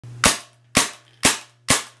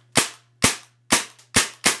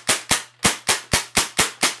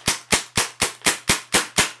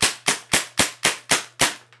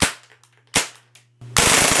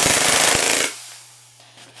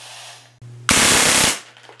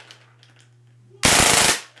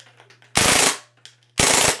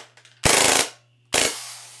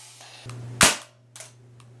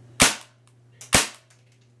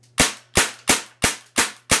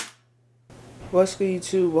What's good,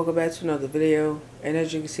 YouTube? Welcome back to another video. And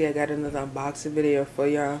as you can see, I got another unboxing video for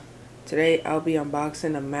y'all. Today I'll be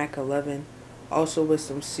unboxing a MAC11, also with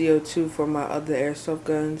some CO2 for my other airsoft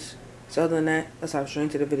guns. So other than that, let's hop straight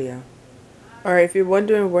into the video. Alright, if you're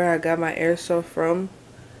wondering where I got my airsoft from,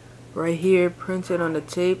 right here, printed on the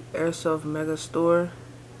tape, Airsoft Mega Store.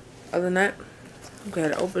 Other than that, go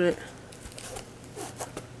ahead and open it.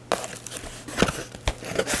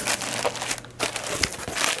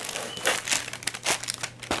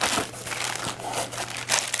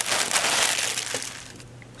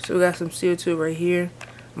 So we got some CO2 right here.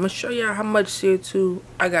 I'm going to show y'all how much CO2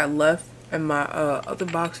 I got left in my other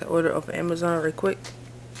box I ordered off of Amazon right quick.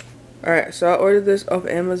 Alright, so I ordered this off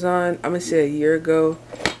Amazon, I'm going to say a year ago,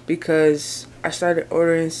 because I started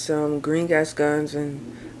ordering some green gas guns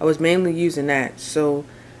and I was mainly using that. So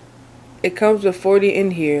it comes with 40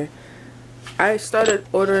 in here. I started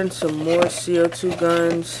ordering some more CO2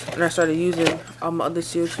 guns and I started using all my other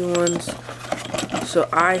CO2 ones. So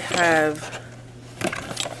I have,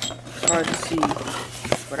 hard to see,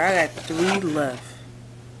 but I got 3 left.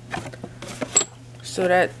 So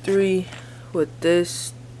that 3 with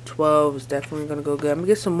this 12 is definitely gonna go good. I'm gonna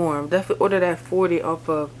get some more. I'm definitely order that 40 off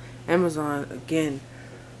of Amazon again.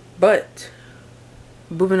 But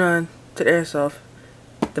moving on to the airsoft,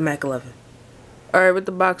 the MAC11. Alright, with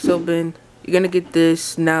the box open, you're gonna get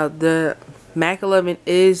this. Now the MAC11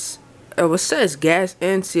 is what says gas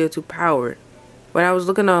and CO2 powered. When I was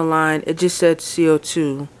looking online, it just said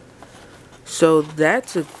CO2. So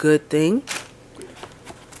that's a good thing.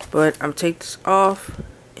 But I'm taking this off,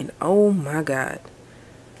 and oh my god.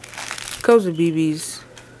 Comes with BBs.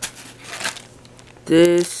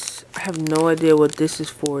 This, I have no idea what this is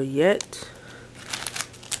for yet.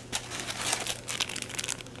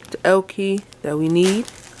 The L key that we need.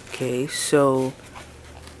 Okay, so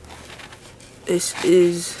this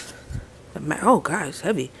is the mag. Oh god, it's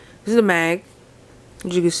heavy. This is the mag.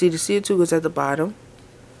 As you can see, the CO2 goes at the bottom.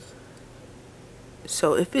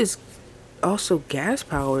 So if it's also gas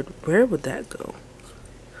powered, where would that go?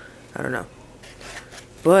 I don't know.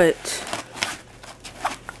 But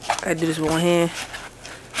I do this with one hand.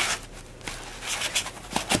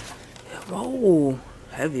 Whoa,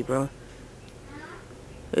 heavy, bro.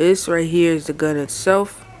 This right here is the gun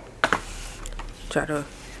itself. Try to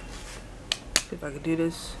see if I can do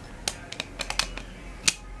this.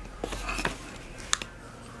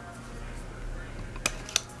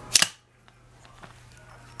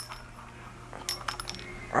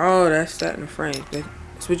 Oh, that's that in the frame.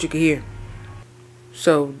 That's what you can hear.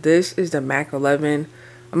 So this is the MAC11.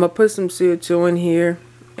 I'm gonna put some CO2 in here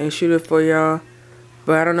and shoot it for y'all.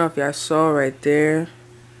 But I don't know if y'all saw right there.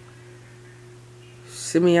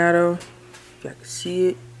 Semi-auto. If y'all can see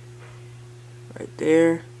it. Right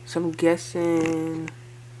there. So I'm guessing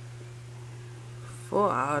full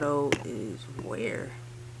auto is where?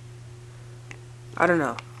 I don't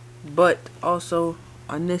know. But also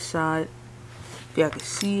on this side, if y'all can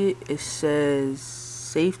see it, it says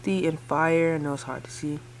safety and fire. I know it's hard to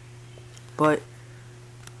see, but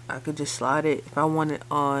I could just slide it. If I want it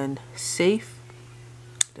on safe,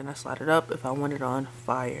 then I slide it up. If I want it on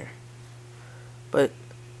fire. But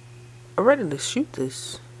I'm ready to shoot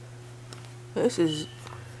this. This is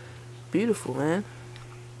beautiful, man.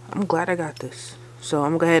 I'm glad I got this. So I'm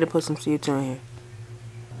gonna go ahead and put some CO2 in here.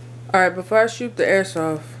 Alright, before I shoot the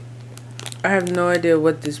airsoft, I have no idea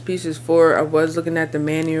what this piece is for. I was looking at the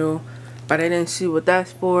manual, but I didn't see what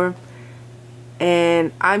that's for.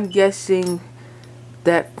 And I'm guessing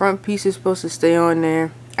that front piece is supposed to stay on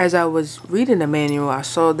there. As I was reading the manual, I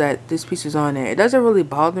saw that this piece is on there. It doesn't really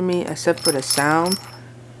bother me except for the sound,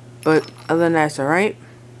 but other than that, it's alright.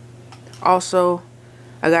 Also,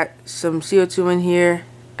 I got some CO2 in here,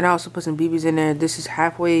 and I also put some BBs in there. This is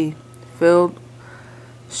halfway filled,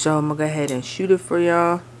 so I'm gonna go ahead and shoot it for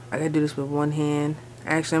y'all. I gotta do this with one hand.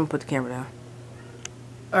 Actually, I'm gonna put the camera down.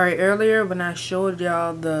 Alright, earlier when I showed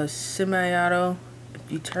y'all the semi-auto,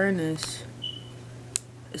 if you turn this,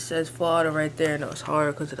 it says full auto right there. I know it's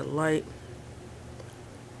hard because of the light.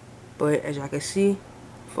 But as y'all can see,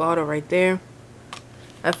 full auto right there.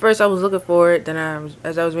 At first I was looking for it, then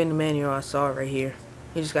as I was reading the manual, I saw it right here.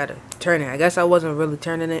 You just gotta turn it. I guess I wasn't really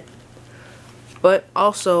turning it. But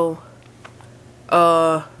also,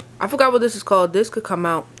 I forgot what this is called. This could come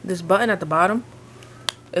out. This button at the bottom,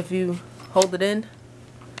 if you hold it in,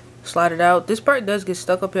 slide it out. This part does get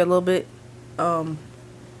stuck up here a little bit.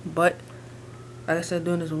 But like I said,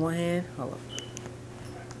 doing this with one hand. Hold on.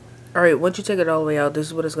 Alright, once you take it all the way out, this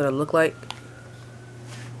is what it's gonna look like.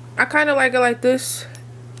 I kinda like it like this.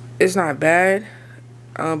 It's not bad.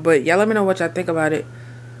 But y'all let me know what y'all think about it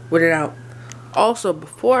with it out. Also,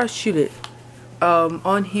 before I shoot it,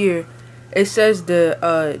 on here it says the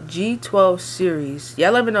G12 series. Yeah,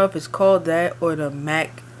 let me know if it's called that or the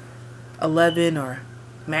MAC11 or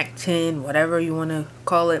MAC10, whatever you want to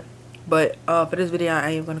call it. But for this video,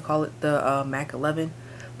 I am going to call it the MAC11.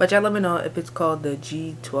 But y'all let me know if it's called the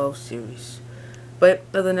G12 series. But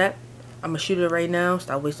other than that, I'm going to shoot it right now.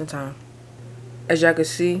 Stop wasting time. As y'all can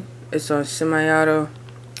see, it's on semi-auto.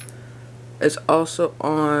 It's also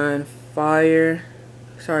on fire.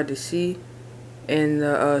 It's hard to see. And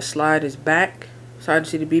the slide is back. It's hard to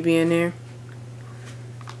see the BB in there.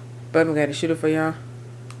 But I'm going to shoot it for y'all.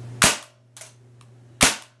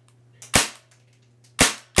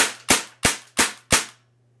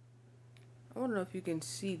 I don't know if you can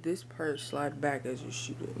see this part slide back as you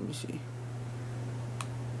shoot it. Let me see.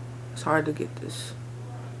 It's hard to get this.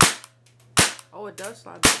 Oh, it does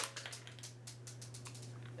slide back.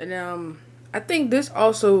 And I think this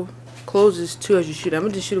also closes too as you shoot it. I'm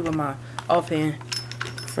gonna just shoot it with my offhand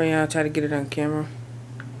for y'all. Try to get it on camera.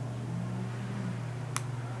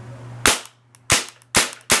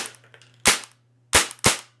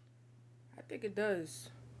 I think it does.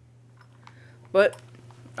 But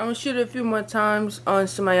I'm gonna shoot it a few more times on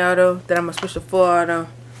semi-auto. Then I'm gonna switch to full auto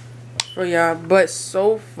for y'all. But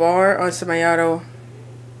so far on semi-auto,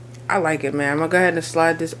 I like it, man. I'm gonna go ahead and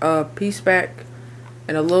slide this piece back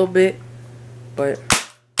in a little bit, but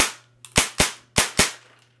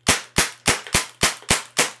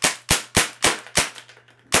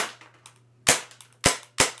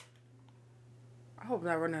I hope I'm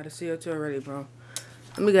not running out of CO2 already, bro.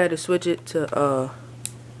 Let me go ahead and switch it to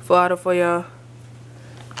full auto for y'all.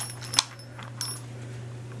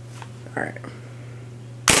 Alright.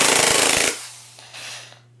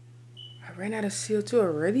 I ran out of CO2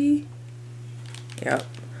 already? Yep.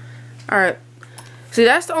 Alright. See,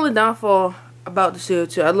 that's the only downfall about the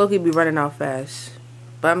CO2. I low-key be running out fast.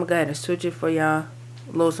 But I'm gonna go ahead and switch it for y'all.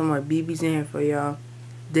 Load some more BBs in here for y'all.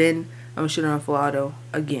 Then I'm gonna shoot it on full auto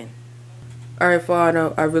again. Alright, full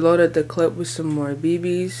auto. I reloaded the clip with some more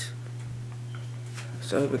BBs.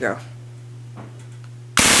 So here we go.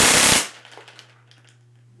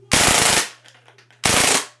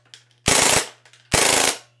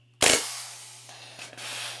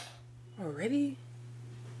 Already?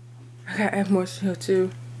 I gotta add more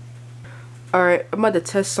CO2. Alright, I'm about to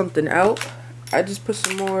test something out. I just put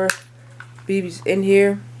some more BBs in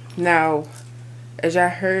here. Now, as y'all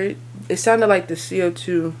heard, it sounded like the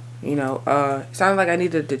CO2, you know, it sounded like I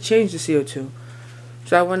needed to change the CO2.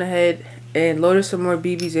 So I went ahead and loaded some more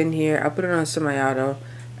BBs in here. I put it on semi-auto.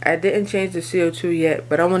 I didn't change the CO2 yet,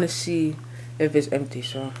 but I want to see if it's empty.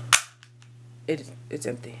 So, it's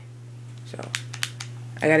empty. So,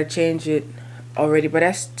 I gotta change it already, but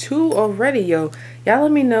that's 2 already, yo. Y'all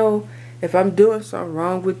let me know if I'm doing something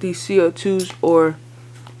wrong with these CO2s or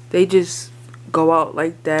they just go out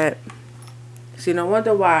like that. See, no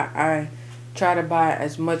wonder why I try to buy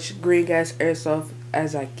as much green gas airsoft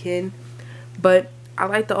as I can, but I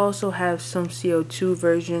like to also have some CO2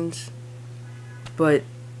 versions. But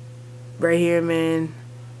right here, man,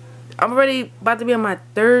 I'm already about to be on my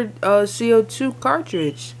 3rd CO2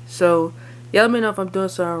 cartridge. So y'all let me know if I'm doing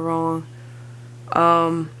something wrong.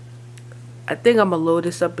 I think I'm gonna load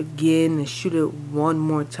this up again and shoot it one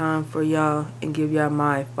more time for y'all and give y'all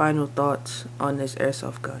my final thoughts on this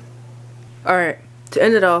airsoft gun. Alright, to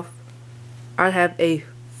end it off, I have a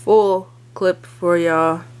full clip for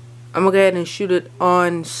y'all. I'm gonna go ahead and shoot it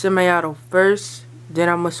on semi-auto first, then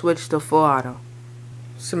I'm gonna switch to full auto.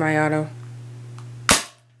 Semi-auto.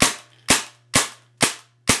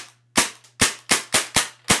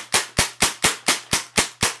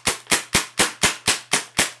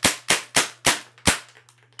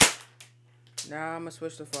 Now I'm gonna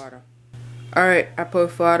switch to full auto. Alright, I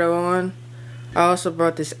put full auto on. I also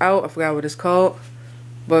brought this out. I forgot what it's called.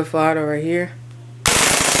 But full auto right here.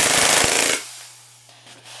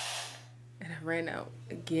 And I ran out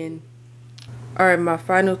again. Alright, my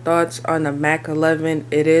final thoughts on the MAC11.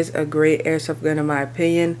 It is a great airsoft gun in my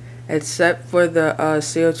opinion. Except for the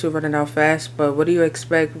CO2 running out fast. But what do you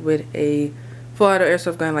expect with a full auto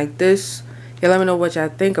airsoft gun like this? Yeah, let me know what y'all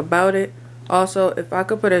think about it. Also, if I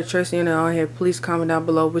could put a tracer unit on here, please comment down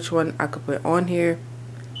below which one I could put on here.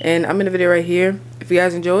 And I'm in the video right here. If you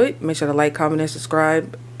guys enjoyed, make sure to like, comment, and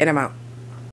subscribe. And I'm out.